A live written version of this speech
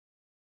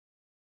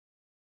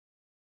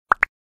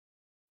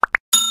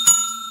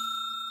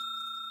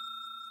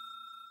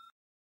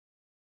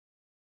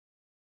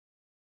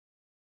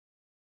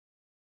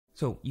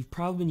So you've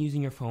probably been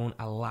using your phone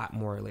a lot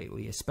more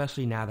lately,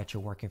 especially now that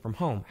you're working from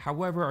home.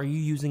 However, are you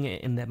using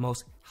it in the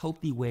most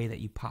healthy way that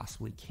you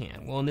possibly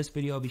can? Well, in this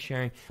video, I'll be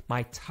sharing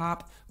my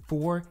top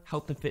 4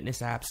 health and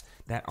fitness apps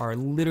that are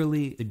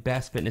literally the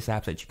best fitness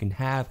apps that you can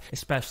have,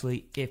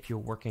 especially if you're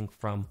working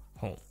from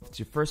home. If it's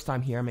your first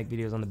time here, I make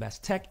videos on the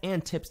best tech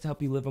and tips to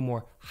help you live a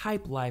more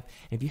hype life.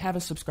 And if you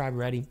haven't subscribed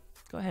already,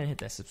 go ahead and hit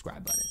that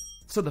subscribe button.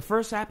 So the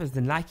first app is the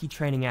Nike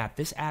training app.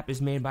 This app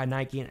is made by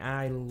Nike and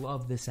I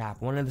love this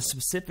app. One of the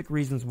specific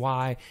reasons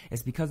why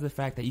is because of the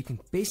fact that you can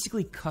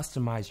basically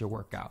customize your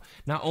workout.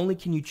 Not only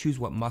can you choose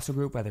what muscle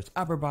group, whether it's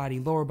upper body,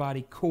 lower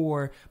body,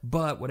 core,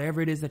 butt,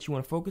 whatever it is that you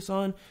want to focus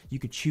on, you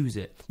could choose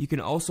it. You can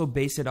also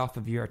base it off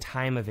of your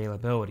time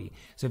availability.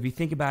 So if you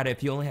think about it,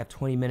 if you only have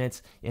 20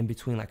 minutes in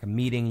between like a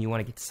meeting and you want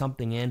to get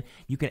something in,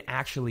 you can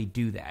actually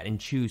do that and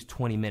choose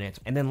 20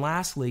 minutes. And then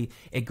lastly,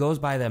 it goes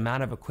by the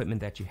amount of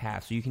equipment that you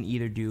have. So you can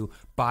either do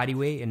body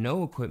weight and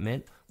no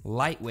equipment,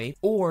 lightweight,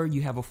 or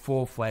you have a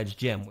full-fledged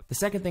gym. The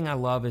second thing I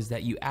love is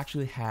that you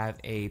actually have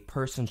a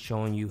person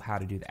showing you how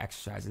to do the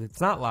exercises.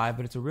 It's not live,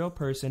 but it's a real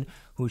person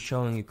who's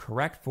showing you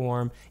correct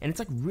form, and it's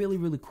like really,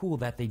 really cool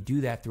that they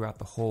do that throughout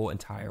the whole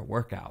entire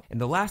workout. And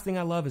the last thing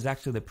I love is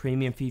actually the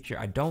premium feature.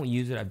 I don't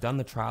use it. I've done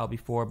the trial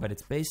before, but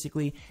it's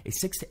basically a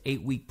 6 to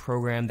 8 week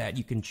program that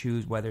you can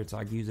choose, whether it's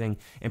like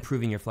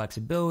improving your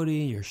flexibility,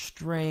 your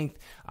strength,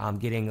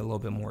 getting a little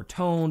bit more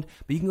toned,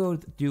 but you can go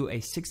do a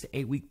 6 to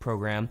 8 week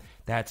program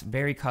that's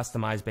very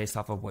customized based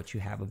off of what you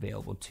have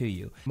available to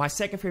you. My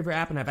second favorite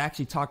app, and I've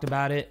actually talked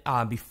about it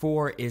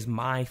before, is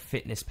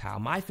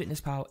MyFitnessPal.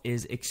 MyFitnessPal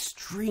is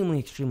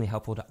extremely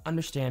helpful to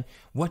understand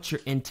what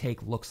your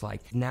intake looks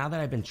like. Now that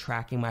I've been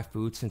tracking my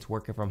food since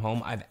working from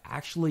home, I've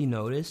actually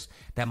noticed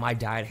that my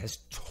diet has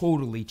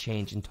totally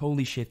changed and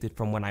totally shifted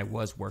from when I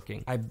was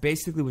working. I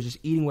basically was just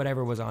eating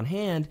whatever was on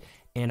hand,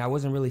 and I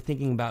wasn't really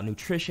thinking about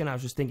nutrition. I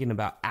was just thinking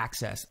about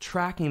access.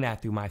 Tracking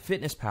that through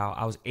MyFitnessPal,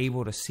 I was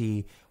able to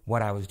see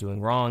what I was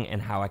doing wrong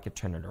and how I could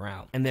turn it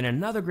around. And then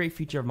another great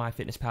feature of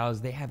MyFitnessPal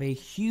is they have a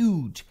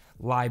huge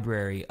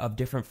library of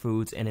different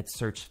foods in its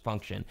search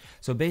function.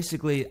 So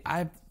basically,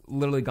 I've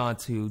literally gone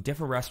to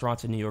different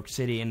restaurants in New York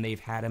City and they've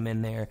had them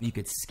in there. You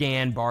could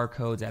scan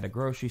barcodes at a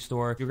grocery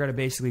store. You're gonna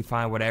basically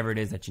find whatever it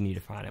is that you need to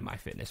find in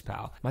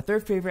MyFitnessPal. My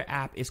third favorite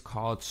app is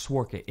called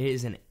SworkIt. It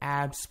is an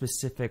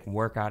ab-specific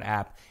workout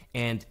app,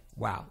 and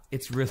wow,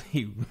 it's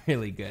really,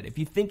 really good. If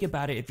you think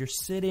about it, if you're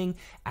sitting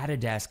at a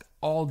desk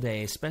all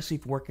day, especially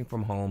if working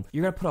from home,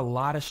 you're gonna put a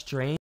lot of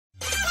strain